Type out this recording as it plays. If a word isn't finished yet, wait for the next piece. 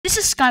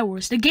This is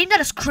Skywars, the game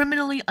that is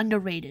criminally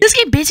underrated. This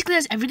game basically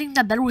has everything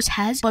that Bedwars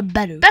has, but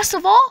better. Best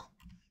of all,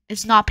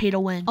 it's not pay to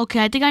win.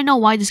 Okay, I think I know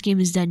why this game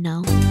is dead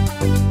now.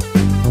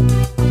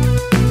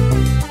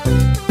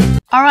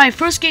 Alright,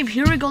 first game,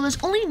 here we go.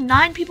 There's only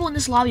 9 people in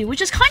this lobby,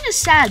 which is kind of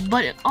sad,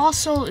 but it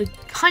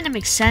kind of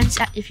makes sense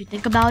if you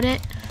think about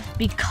it,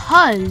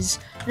 because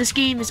this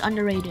game is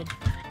underrated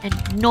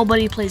and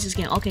nobody plays this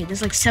game. Okay,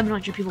 there's like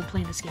 700 people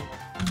playing this game,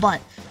 but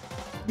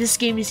this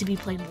game needs to be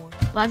played more.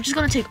 But I'm just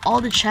gonna take all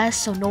the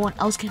chests so no one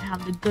else can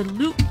have the good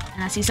loot.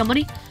 And I see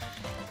somebody.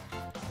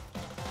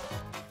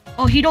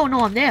 Oh, he don't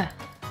know I'm there.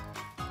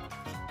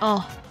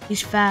 Oh,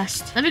 he's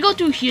fast. Let me go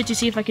through here to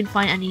see if I can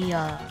find any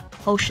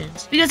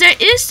potions, because there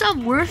is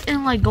some worth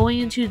in like going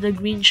into the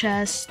green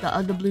chest, the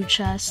other blue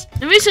chest.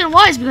 The reason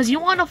why is because you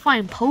want to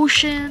find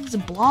potions,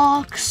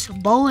 blocks,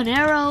 bow and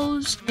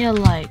arrows. You're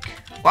like,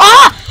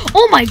 ah!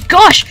 Oh my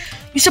gosh!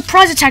 You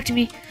surprise attacked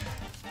me.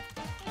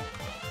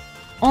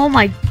 Oh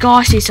my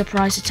gosh, they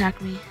surprise attacked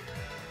me.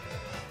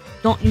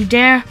 Don't you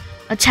dare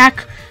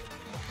attack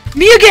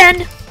me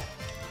again!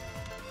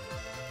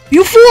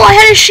 You fool! I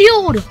had a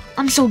shield!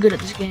 I'm so good at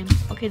this game.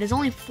 Okay, there's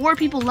only 4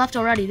 people left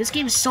already. This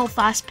game is so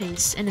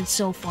fast-paced and it's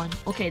so fun.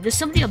 Okay, there's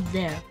somebody up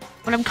there.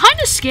 But I'm kind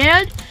of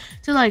scared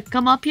to like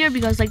come up here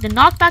because like the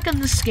knockback in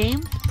this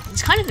game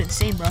is kind of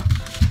insane, bro.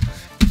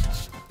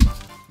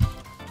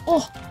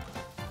 Oh!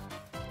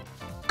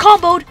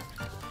 Comboed!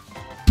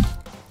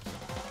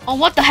 Oh,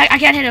 what the heck? I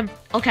can't hit him.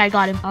 Okay, I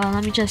got him.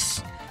 Let me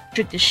just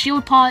drink the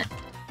shield pot.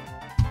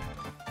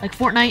 Like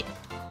Fortnite.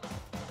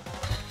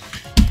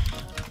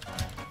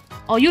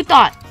 Oh, you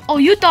thought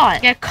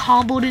get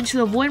comboed into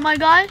the void, my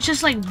guy?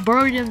 Just like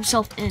buried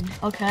himself in.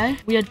 Okay,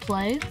 weird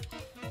play.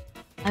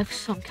 I have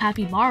some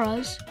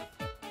capybaras.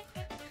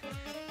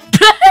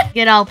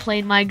 Get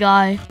outplayed, my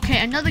guy. Okay,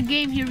 another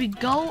game. Here we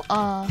go.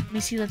 Let me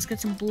see. Let's get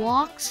some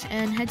blocks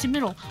and head to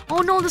middle.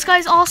 Oh no, this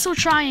guy's also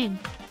trying.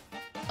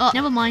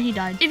 Never mind, he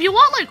died. If you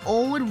want like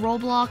old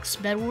Roblox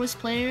Bedwars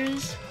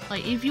players,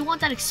 like if you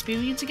want that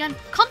experience again,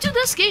 come to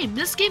this game.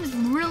 This game is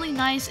really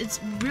nice. It's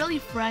really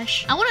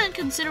fresh. I wouldn't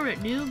consider it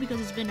new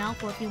because it's been out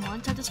for a few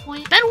months at this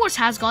point. Bedwars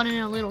has gotten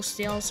a little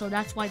stale, so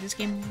that's why this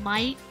game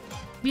might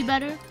be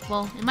better.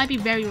 Well, it might be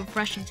very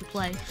refreshing to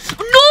play.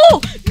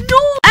 No! No!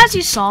 As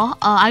you saw,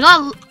 I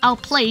got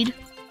outplayed.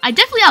 I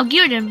definitely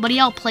outgeared him, but he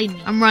outplayed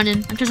me. I'm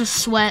running. I'm just a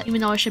sweat, even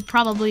though I should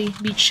probably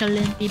be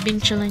chilling,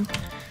 chilling.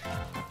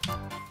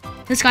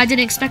 This guy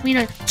didn't expect me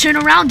to turn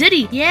around, did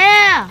he?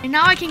 Yeah! And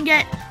now I can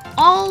get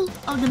all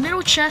of the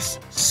middle chests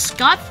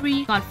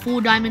scot-free. Got full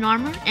diamond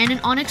armor and an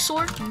onyx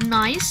sword.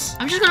 Nice.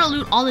 I'm just gonna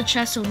loot all the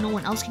chests so no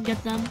one else can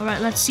get them.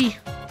 Alright, let's see.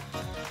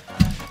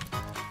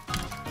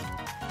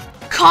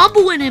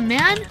 Comboing him,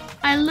 man!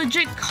 I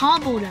legit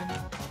comboed him.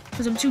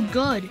 Because I'm too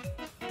good.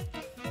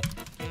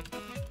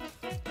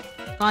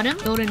 Got him.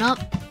 Building up.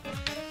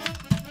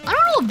 I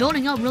don't know if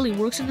building up really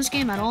works in this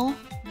game at all.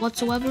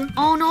 Whatsoever.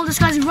 Oh no, this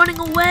guy's running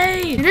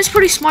away. It is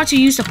pretty smart to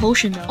use the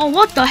potion though. Oh,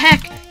 what the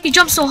heck? He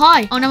jumped so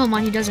high. Oh, never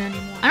mind. He doesn't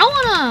anymore. I don't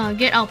want to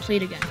get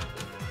outplayed again.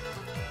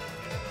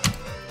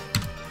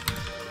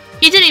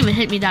 He didn't even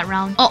hit me that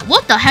round. Oh,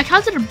 what the heck? How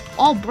did it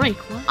all break?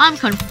 What? I'm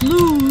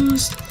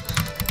confused.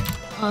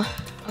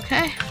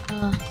 Okay.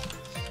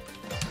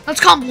 Let's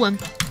combo him.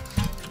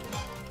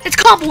 It's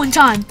comboing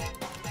time.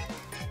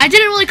 I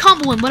didn't really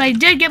combo him, but I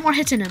did get more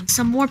hits in him.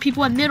 Some more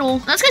people at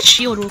middle. Let's get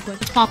shield real quick.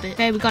 Let's pop it.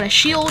 Okay, we got a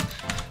shield.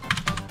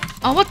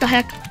 Oh, what the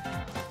heck?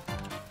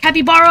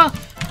 Capybara.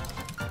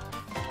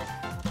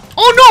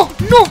 Oh, no!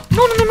 No!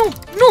 No, no, no, no!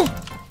 No!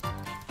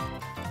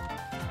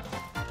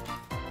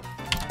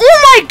 Oh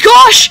my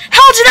gosh!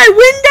 How did I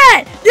win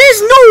that?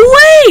 There's no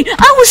way!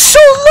 I was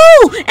so low!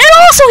 And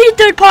also he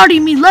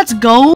third-partied me. Let's go!